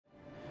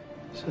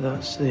So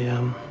that's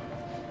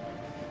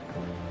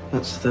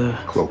the...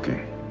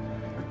 Cloaking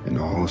in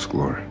all its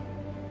glory.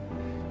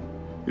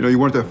 You know, you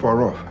weren't that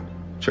far off.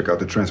 Check out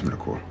the transmitter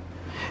core.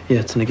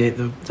 Yeah, to negate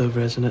the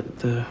resonant,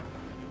 the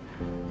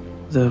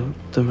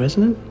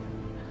resonant?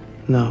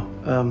 No,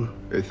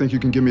 Hey, think you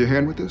can give me a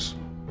hand with this?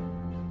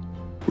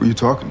 Who are you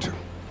talking to?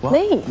 What?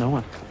 Me? No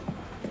one.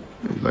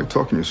 You like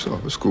talking to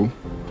yourself. It's cool.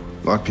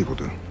 A lot of people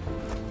do.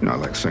 You know, I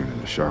like singing in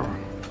the shower.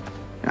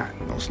 Yeah,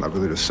 I know it's not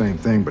really the same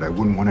thing, but I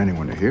wouldn't want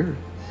anyone to hear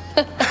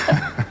it.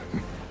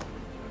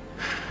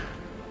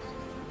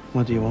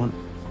 What do you want?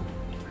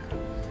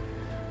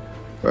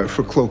 All right,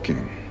 for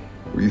cloaking,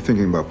 were you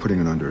thinking about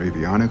putting it under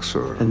avionics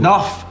or...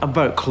 Enough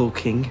about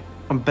cloaking.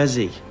 I'm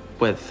busy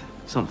with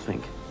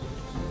something.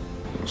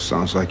 Well,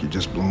 sounds like you're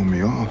just blowing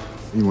me off.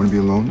 You want to be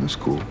alone? That's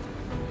cool.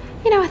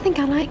 You know, I think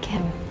I like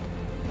him.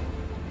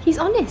 He's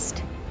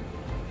honest.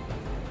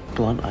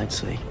 Blunt, I'd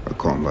say. I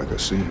call him like I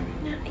see him.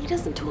 No, he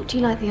doesn't talk to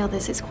you like the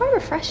others. It's quite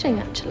refreshing,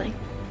 actually.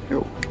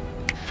 Yo,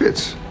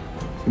 Fitz,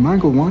 your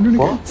mind go wandering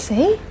again? What?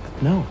 See?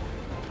 No.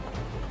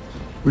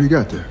 What do you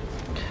got there?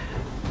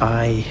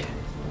 I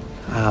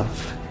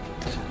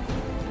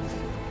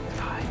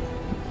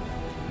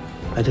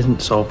didn't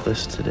solve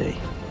this today.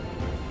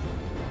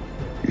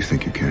 You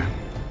think you can?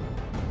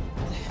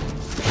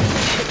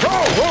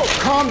 Whoa,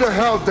 calm the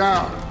hell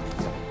down.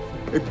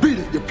 Hey, beat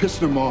it, you're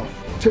pissing him off.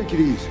 Take it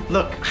easy.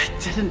 Look, I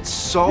didn't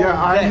solve this.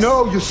 Yeah, I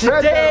know, you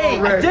said that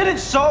already. I didn't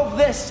solve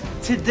this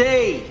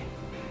today.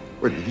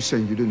 Wait, you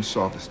saying you didn't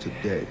solve this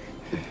today?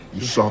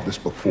 You solved this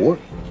before?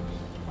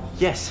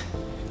 Yes.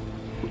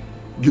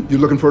 You're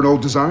looking for an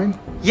old design?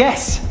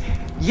 Yes.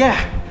 Yeah.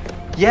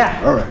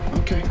 All right,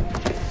 okay.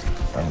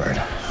 All right,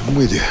 I'm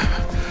with you.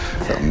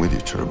 I'm with you,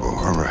 Turbo,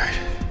 all right.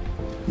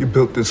 You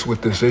built this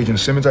with this Agent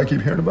Simmons I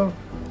keep hearing about?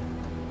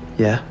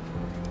 Yeah.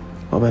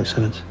 What about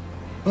Simmons?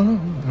 Oh,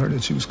 I heard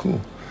that she was cool.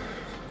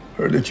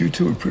 Heard that you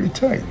two were pretty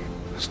tight.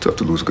 It's tough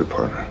to lose a good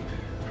partner.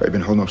 How you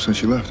been holding up since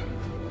she left?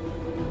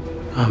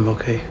 I'm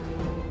okay.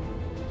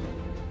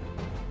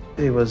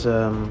 He was,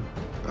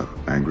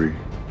 Angry,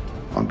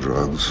 on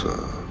drugs,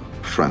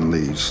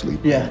 friendly,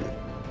 sleeping. Yeah.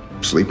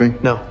 Sleeping?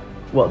 No.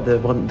 What, the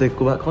one they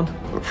go back on?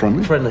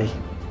 Friendly? Friendly.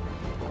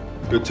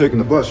 You're taking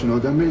the bus, you know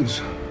what that means?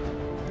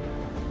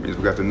 It means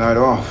we got the night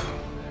off.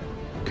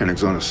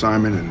 Koenig's on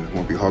assignment and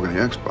won't be hogging the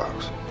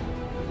Xbox.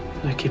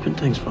 They're keeping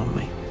things from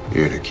me.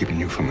 Yeah, they're keeping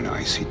you from an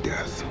icy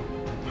death.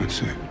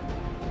 That's it.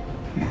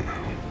 Come on now.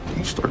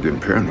 Don't start getting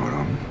paranoid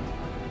on me.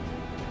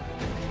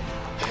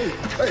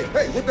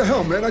 Hey, what the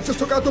hell, man? I just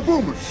took out the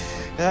boomers.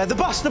 The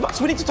bus.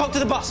 We need to talk to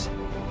the bus.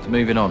 It's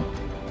moving on.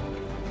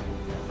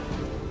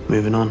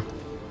 Moving on.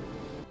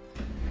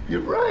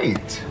 You're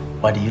right.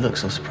 Why do you look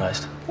so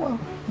surprised? Well,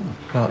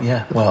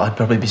 yeah. Well, I'd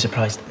probably be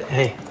surprised.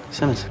 Hey,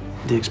 Simmons,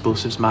 the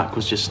explosives Mack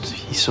was just,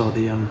 he saw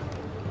the,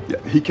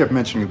 Yeah, he kept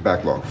mentioning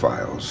backlog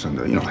files, and,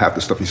 you know, half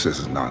the stuff he says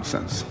is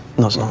nonsense.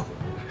 No, it's not.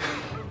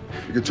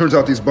 It turns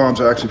out these bombs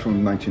are actually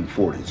from the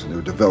 1940s, and they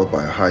were developed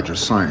by a Hydra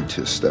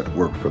scientist that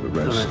worked for the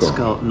Red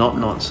Skull. Not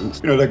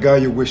nonsense. You know, that guy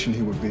you're wishing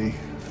he would be?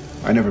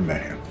 I never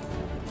met him.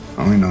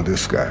 I only know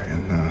this guy,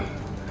 and,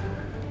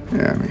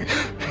 yeah, I mean,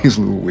 he's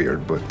a little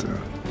weird, but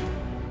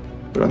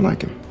I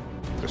like him.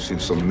 I've seen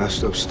some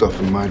messed up stuff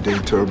in my day,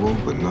 Turbo,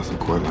 but nothing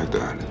quite like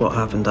that. What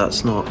happened,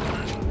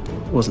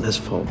 wasn't his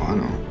fault. I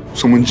know.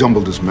 Someone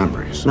jumbled his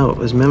memories. No,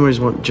 his memories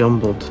weren't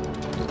jumbled.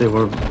 They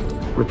were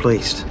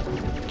replaced.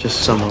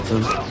 Just some of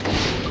them.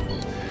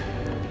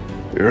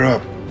 You're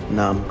up.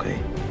 No, I'm okay.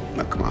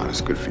 Now, come on,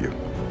 it's good for you.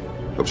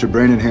 Helps your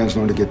brain and hands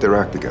learn to get their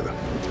act together.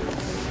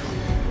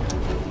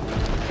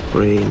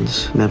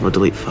 Brains never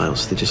delete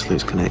files, they just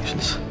lose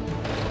connections.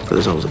 But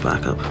there's always a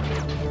backup.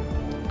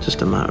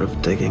 Just a matter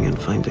of digging and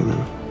finding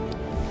them.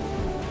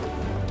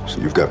 So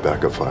you've got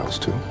backup files,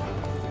 too?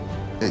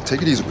 Hey,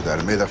 take it easy with that.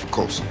 I made that for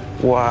Colson.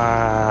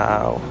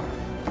 Wow.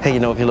 Hey, you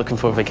know, if you're looking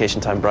for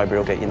vacation time, bribery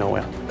will get you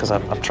nowhere. Because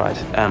I've tried.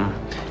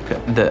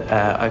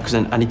 Because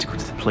I need to go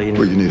to the plane.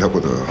 Well, you need help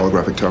with a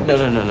holographic tower?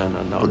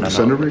 No. With the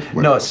center rig?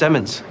 No, it's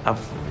Simmons. I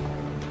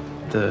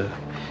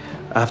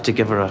have to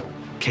give her a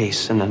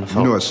case, and then I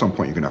thought... You know at some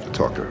point you're going to have to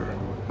talk to her,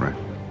 right?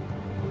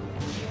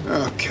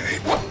 Okay.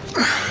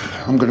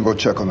 I'm going to go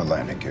check on the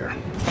landing gear.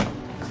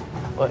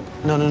 What?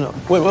 No.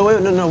 Wait,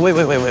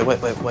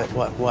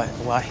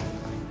 why?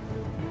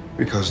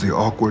 Because the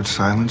awkward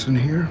silence in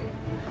here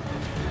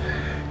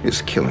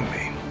is killing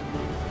me.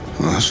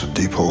 Well, that's a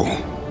deep hole.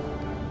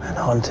 And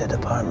haunted,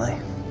 apparently.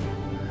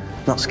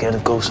 Not scared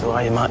of ghosts, though,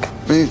 are you, Mack?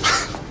 Me?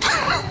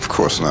 Of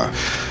course not.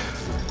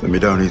 Let me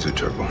down easy,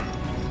 Turbo.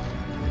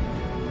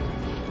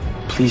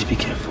 Please be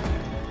careful.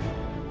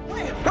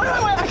 Wait,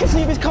 I can see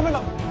him. He's coming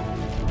up.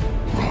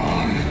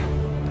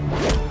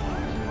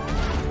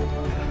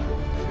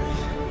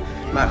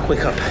 Mack,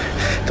 wake up.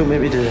 Don't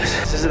make me do this.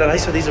 This isn't an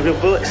ice, these are real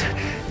bullets.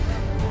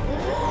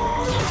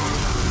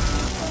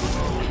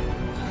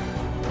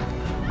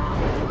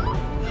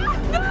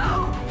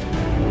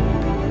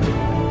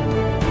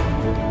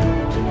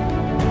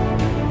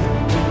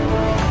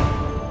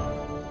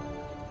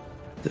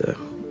 The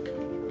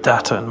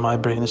data in my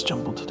brain is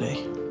jumbled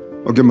today.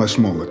 I'll get my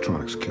small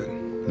electronics kit,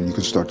 and you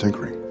can start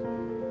tinkering.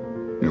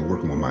 You know,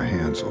 working with my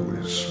hands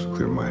always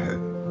clear my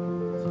head.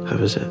 How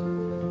is it?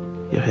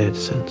 Your head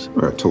since?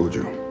 I told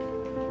you.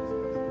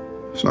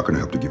 It's not going to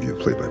help to give you a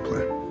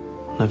play-by-play.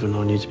 Never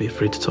known you to be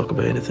afraid to talk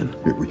about anything.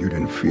 Yeah, well, you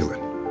didn't feel it,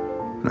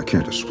 and I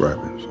can't describe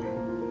it, so...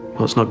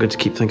 Well, it's not good to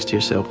keep things to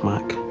yourself,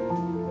 Mac.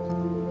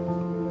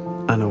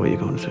 I know what you're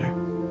going through.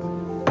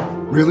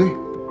 Really?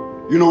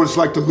 You know what it's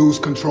like to lose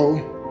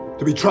control?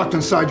 To be trapped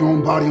inside your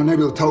own body,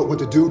 unable to tell it what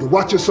to do? To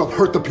watch yourself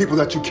hurt the people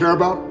that you care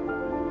about?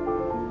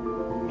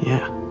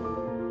 Yeah.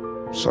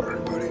 Sorry,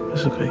 buddy.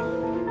 It's okay.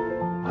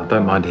 I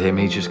don't mind him.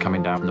 He's just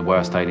coming down from the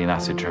worst alien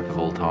acid trip of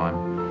all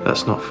time.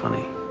 That's not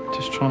funny.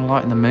 Just trying to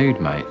lighten the mood,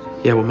 mate.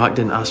 Yeah, well, Mac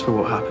didn't ask for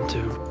what happened to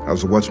him.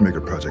 How's the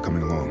watchmaker project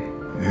coming along?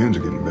 Your hands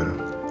are getting better.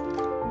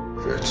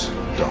 Fitz,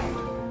 don't.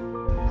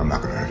 I'm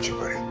not gonna hurt you,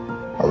 buddy.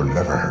 I would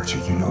never hurt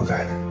you, you know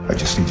that. I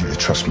just need you to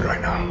trust me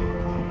right now.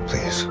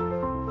 Please.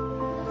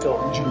 Don't.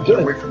 I need you to get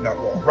away from that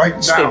wall, right now.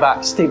 Stay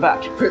back, stay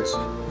back. Fitz,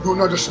 you don't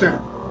understand.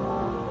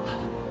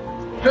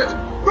 Fitz!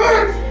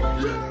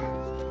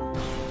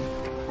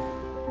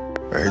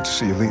 I hate to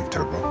see you leave,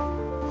 Turbo.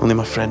 Only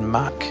my friend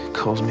Mac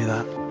calls me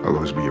that. I'll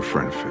always be your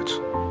friend, Fitz.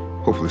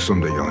 Hopefully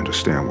someday you'll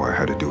understand why I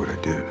had to do what I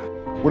did.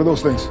 What are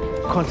those things?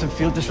 Quantum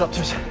field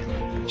disruptors.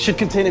 Should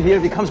contain him here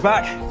if he comes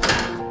back.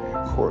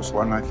 Of course,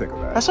 why didn't I think of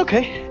that? That's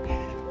okay.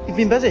 You've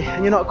been busy,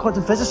 and you're not a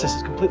quantum physicist.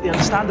 It's completely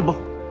understandable.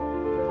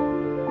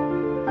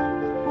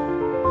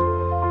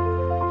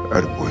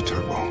 Attaboy,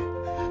 Turbo.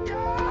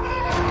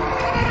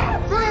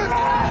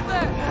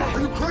 Are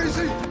you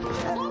crazy?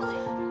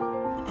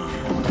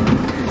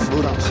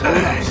 Slow down, slow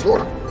down, slow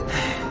down.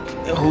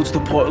 It holds the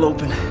portal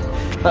open.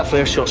 That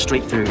flare shot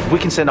straight through. If we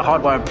can send a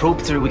hardwired probe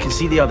through, we can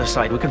see the other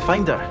side. We can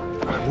find her.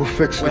 We'll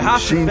fix the We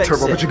have to machine, fix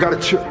Turbo, it. but you gotta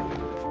chill.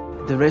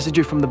 The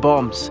residue from the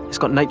bombs, it's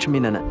got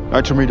nitramine in it.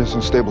 Nitramine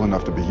isn't stable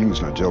enough to be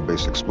used in a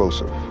gel-based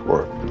explosive,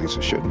 or at least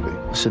it shouldn't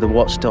be. So the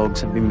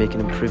watchdogs have been making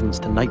improvements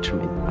to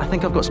nitramine. I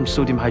think I've got some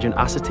sodium hydrogen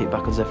acetate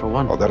back on Zephyr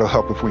 1. Oh, that'll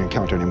help if we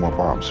encounter any more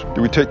bombs.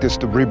 Do we take this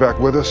debris back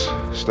with us?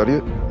 Study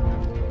it?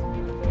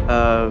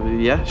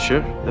 Yeah,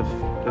 sure.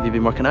 Have you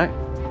been working out?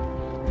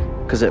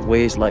 Because it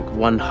weighs like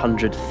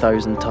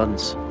 100,000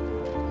 tons.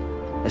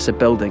 It's a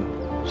building.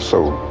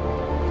 So,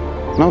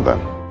 no then.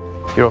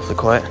 You're awfully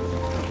quiet.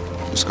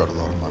 Just got a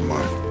lot on my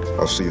mind.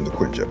 I'll see you in the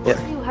Quinjet. Yeah.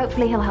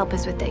 Hopefully he'll help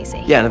us with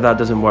Daisy. Yeah, and if that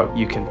doesn't work,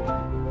 you can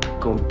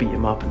go and beat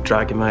him up and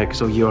drag him out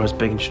because you're as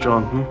big and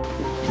strong.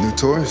 New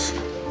toys?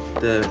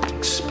 The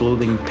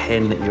exploding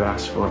pen that you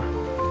asked for.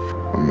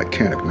 I'm a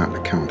mechanic, not an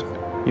accountant.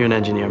 You're an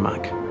engineer,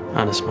 Mac,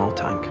 and a small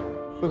tank.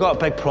 We've got a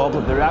big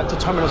problem. The reactor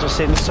terminals are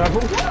saying the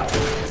servo.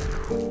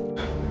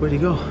 Where'd he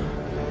go?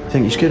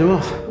 Think you scared him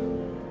off?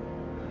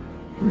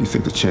 What do you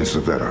think the chances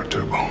of that are,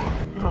 Turbo?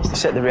 They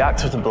set the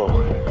reactor to blow.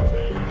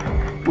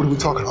 What are we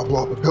talking about?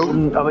 Blow up a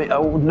building? I mean,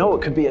 no,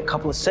 it could be a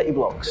couple of city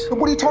blocks.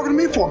 What are you talking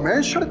to me for,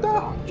 man? Shut it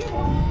down.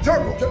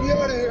 Turbo, get me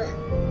out of here.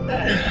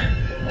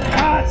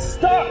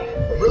 Stop!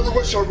 I really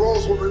wish our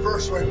roles were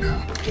reversed right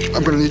now.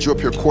 I'm gonna need you up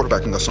here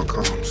quarterbacking us on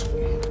comms.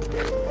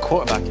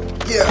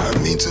 Quarterbacking? Yeah,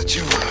 it means that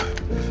you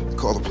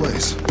call the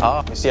plays.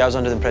 You see, I was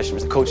under the impression it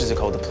was the coaches who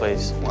called the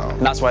plays. Wow.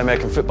 And that's why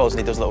American footballs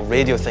need those little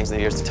radio things in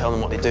their ears to tell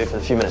them what they do for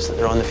the few minutes that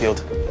they're on the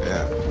field.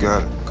 Yeah,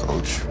 got it,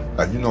 Coach.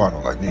 You know I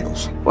don't like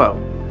needles. Well, I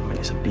mean,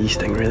 it's a bee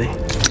sting, really.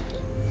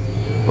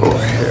 Oh,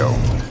 hell.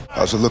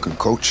 How's it looking,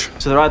 Coach?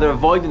 So they're either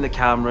avoiding the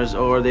cameras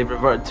or they've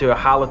reverted to a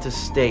halitous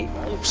state.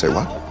 Say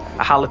what?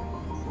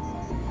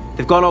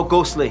 They've gone all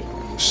ghostly.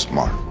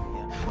 Smart.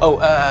 Oh,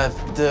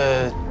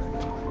 the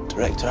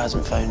director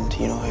hasn't found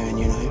you know who and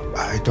you know who.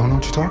 I don't know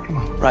what you're talking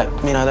about. Right,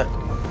 me neither.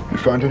 You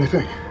find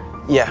anything?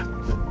 Yeah.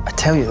 I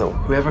tell you though,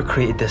 whoever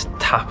created this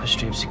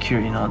tapestry of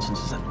security nonsense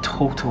is a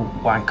total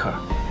wanker.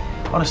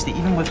 Honestly,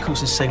 even with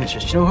Coase's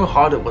signatures, do you know how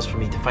hard it was for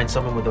me to find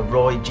someone with a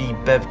Roy G.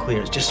 Bev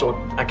clearance just so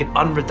I could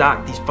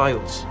unredact these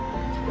files?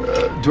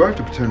 Do I have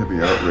to pretend to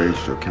be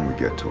outraged, or can we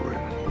get to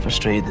it?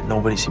 Frustrated that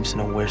nobody seems to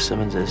know where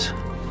Simmons is.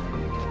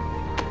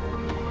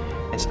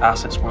 Its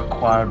assets were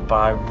acquired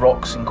by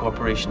Roxon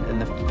Corporation in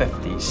the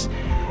 50s.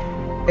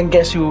 And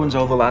guess who owns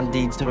all the land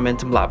deeds to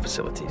Momentum Lab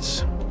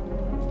facilities?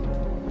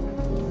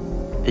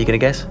 Are you gonna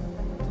guess?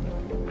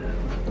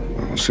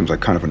 Well, seems like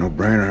kind of a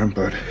no-brainer,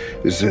 but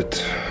is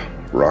it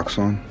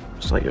Roxon?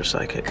 It's like you're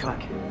psychic.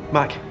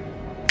 Mac.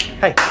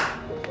 Hey,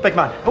 big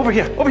man, over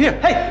here,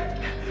 hey!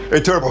 Hey,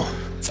 Turbo.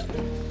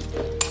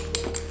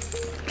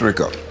 Drink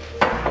up.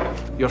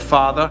 Your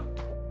father?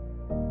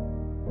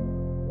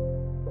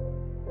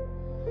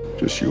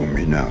 Just you and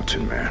me now,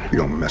 Tin Man. You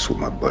don't mess with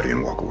my buddy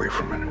and walk away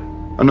from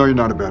it. I know you're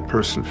not a bad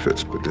person,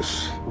 Fitz, but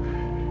this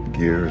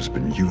gear has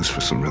been used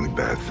for some really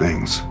bad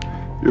things.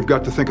 You've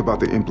got to think about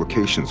the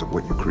implications of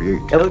what you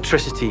create.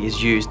 Electricity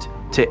is used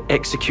to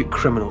execute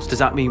criminals. Does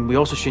that mean we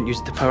also shouldn't use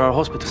it to power our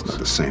hospitals? It's not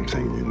the same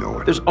thing, you know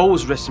it. There's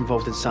always risks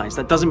involved in science.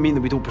 That doesn't mean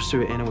that we don't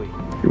pursue it anyway.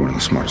 You're one of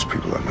the smartest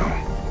people I know.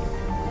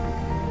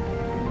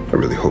 I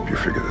really hope you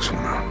figure this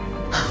one out.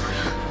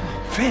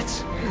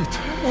 Fitz!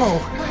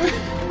 Oh,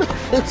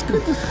 it's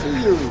good to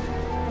see you.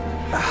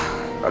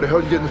 How the hell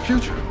did you get in the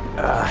future?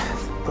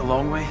 The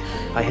long way?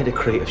 I hid a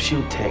crate of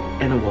S.H.I.E.L.D. tech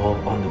in a wall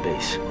on the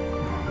base.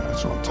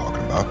 That's what I'm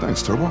talking about.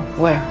 Thanks, Turbo.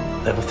 Where?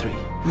 Level 3. You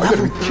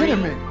gotta be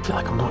kidding me. I feel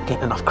like I'm not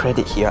getting enough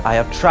credit here. I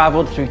have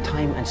travelled through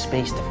time and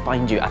space to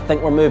find you. I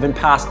think we're moving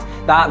past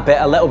that bit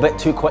a little bit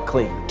too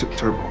quickly.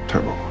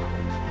 Turbo.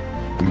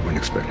 We wouldn't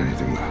expect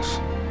anything less.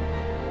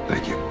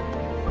 Thank you.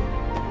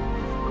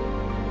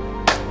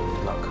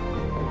 Look,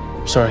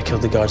 I'm sorry I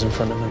killed the guards in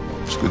front of him.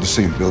 It's good to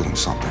see him building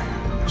something.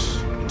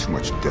 There's too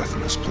much death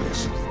in this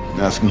place.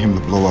 And asking him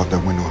to blow out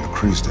that window on the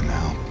cruise to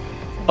now.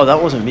 Oh,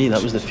 that wasn't me.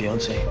 That was the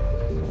fiancé.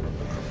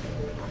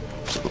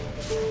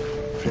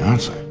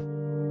 Fiance.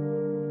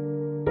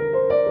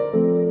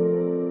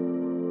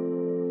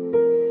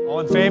 All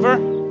in favor?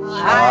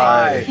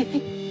 Aye.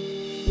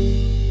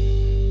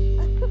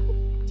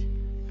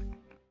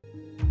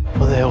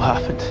 What the hell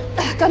happened?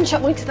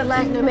 Gunshot wound to the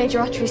leg, no major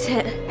arteries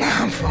hit.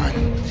 I'm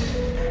fine.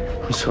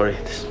 I'm sorry.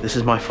 This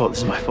is my fault. This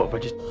is my fault.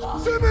 But just...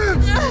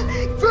 Simmons!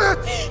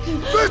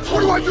 Fitz, what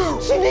do I do?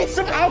 She needs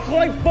some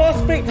alkaline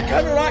phosphate to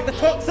counteract the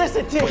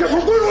toxicity. Okay,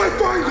 well, where do I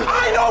find it?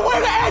 I know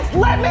where it is!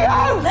 Let me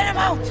out! Let him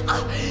out!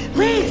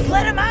 Please,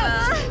 let him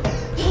out!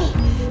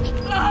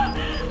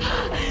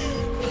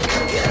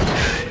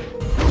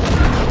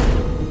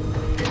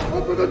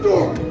 Open the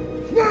door!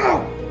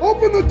 Now!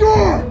 Open the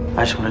door!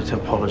 I just wanted to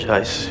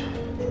apologize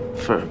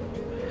for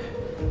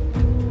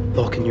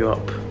locking you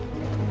up.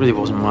 It really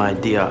wasn't my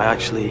idea. I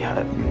actually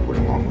had... What's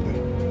wrong with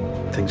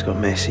it? Things got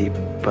messy,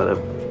 but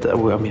I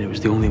mean, it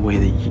was the only way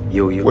that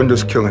you... When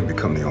does killing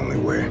become the only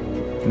way?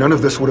 None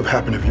of this would have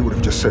happened if you would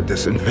have just said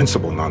this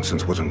invincible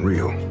nonsense wasn't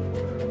real.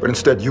 But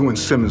instead, you and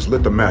Simmons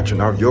lit the match, and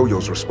now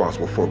Yo-Yo's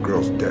responsible for a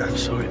girl's death.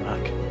 Sorry,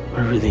 Mac.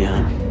 I really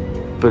am.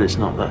 But it's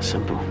not that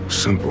simple.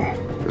 Simple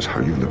is how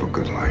you live a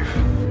good life.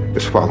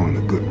 It's following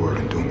the good word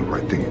and doing the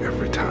right thing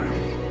every time.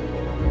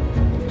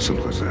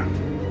 Simple as that.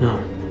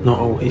 No, not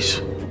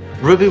always.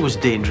 Ruby was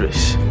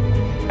dangerous,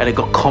 and it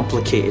got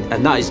complicated,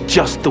 and that is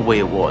just the way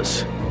it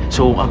was.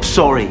 So I'm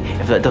sorry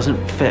if that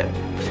doesn't fit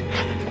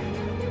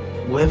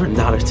whatever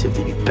narrative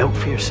that you've built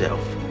for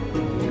yourself.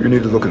 You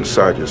need to look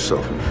inside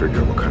yourself and figure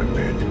out what kind of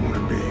man you want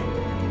to be.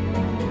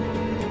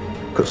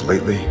 Because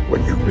lately, what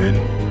you've been,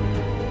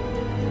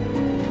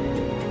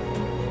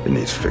 it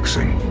needs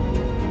fixing.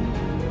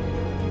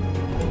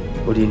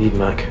 What do you need,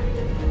 Mac?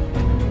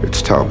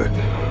 It's Talbot.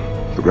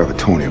 The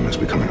gravitonium is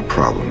becoming a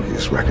problem.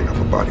 He's racking up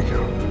a body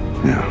count.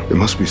 Yeah, there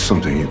must be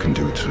something you can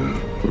do to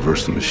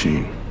reverse the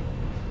machine.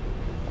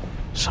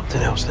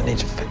 Something else that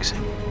needs fixing.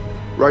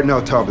 Right now,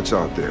 Talbot's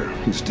out there.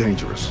 He's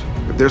dangerous.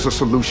 If there's a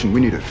solution, we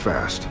need it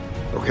fast.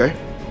 Okay?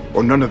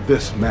 Or none of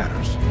this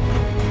matters.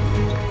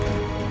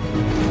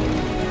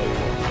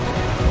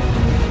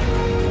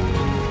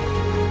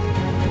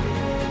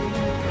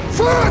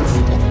 Fitz!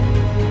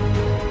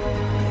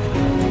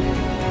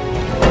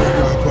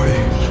 Yeah, buddy.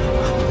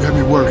 You had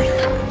me worried.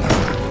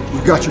 We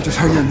got you. Just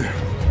hang in there.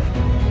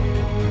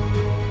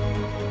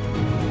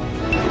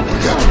 We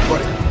got you,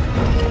 buddy.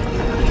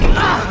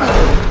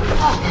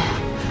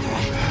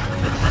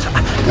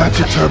 Got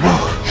you, Turbo.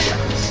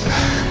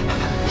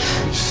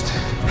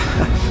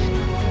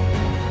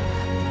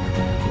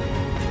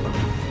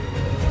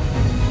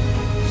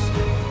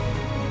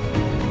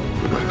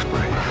 Relax,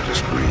 buddy.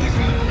 Just breathe.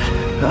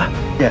 Huh?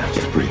 Yeah.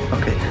 Just breathe.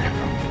 Okay.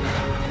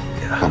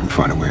 I'll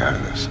find a way out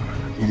of this.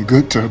 You did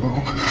good, Turbo.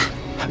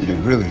 You did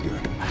really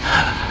good.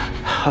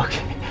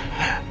 Okay.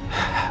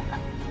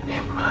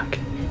 Hey, Mac.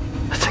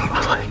 I think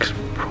my leg's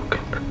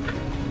broken.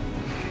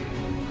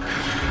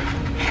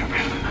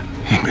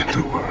 You've been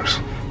through worse.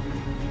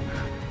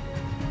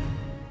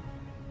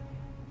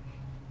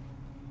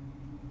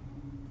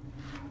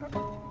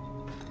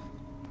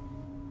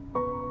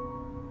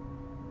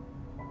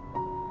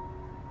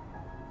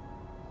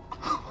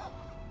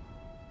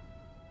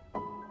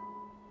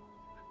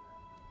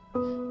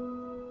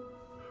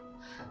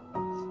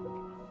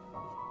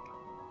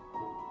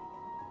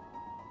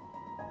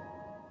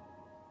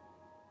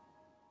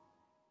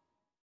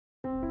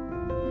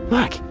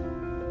 Mac,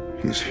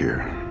 He's here.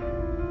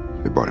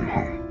 They brought him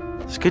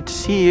home. it's good to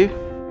see you.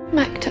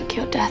 Mac took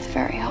your death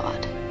very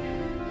hard.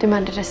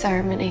 Demanded a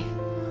ceremony.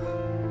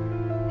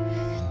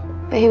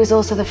 But he was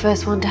also the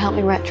first one to help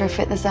me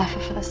retrofit the Zephyr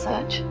for the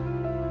search.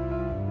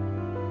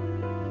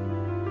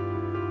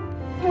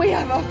 We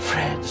have our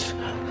Friends.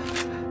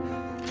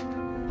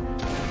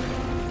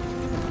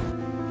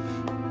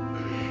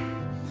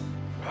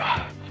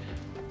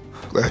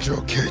 Glad you're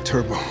okay,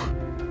 Turbo.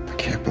 I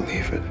can't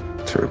believe it.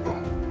 Turbo.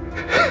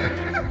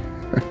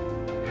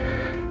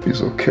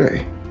 He's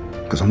okay.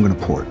 Because I'm gonna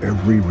pour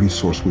every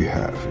resource we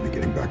have into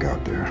getting back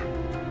out there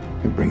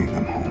and bringing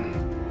them home.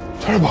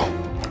 Turbo!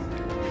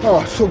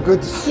 Oh, so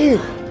good to see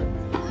you.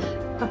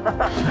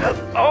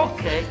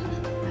 Okay.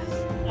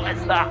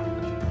 What's that?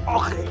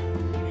 Okay.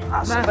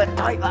 That's a bit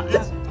tight, that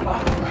is.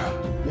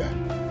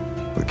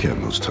 Yeah. We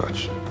can't lose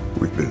touch.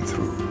 We've been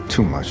through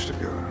too much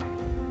together.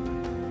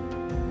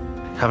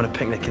 Having a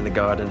picnic in the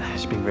garden.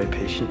 She's been very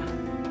patient.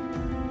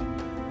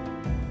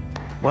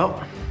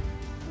 Well,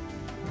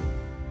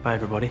 bye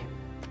everybody.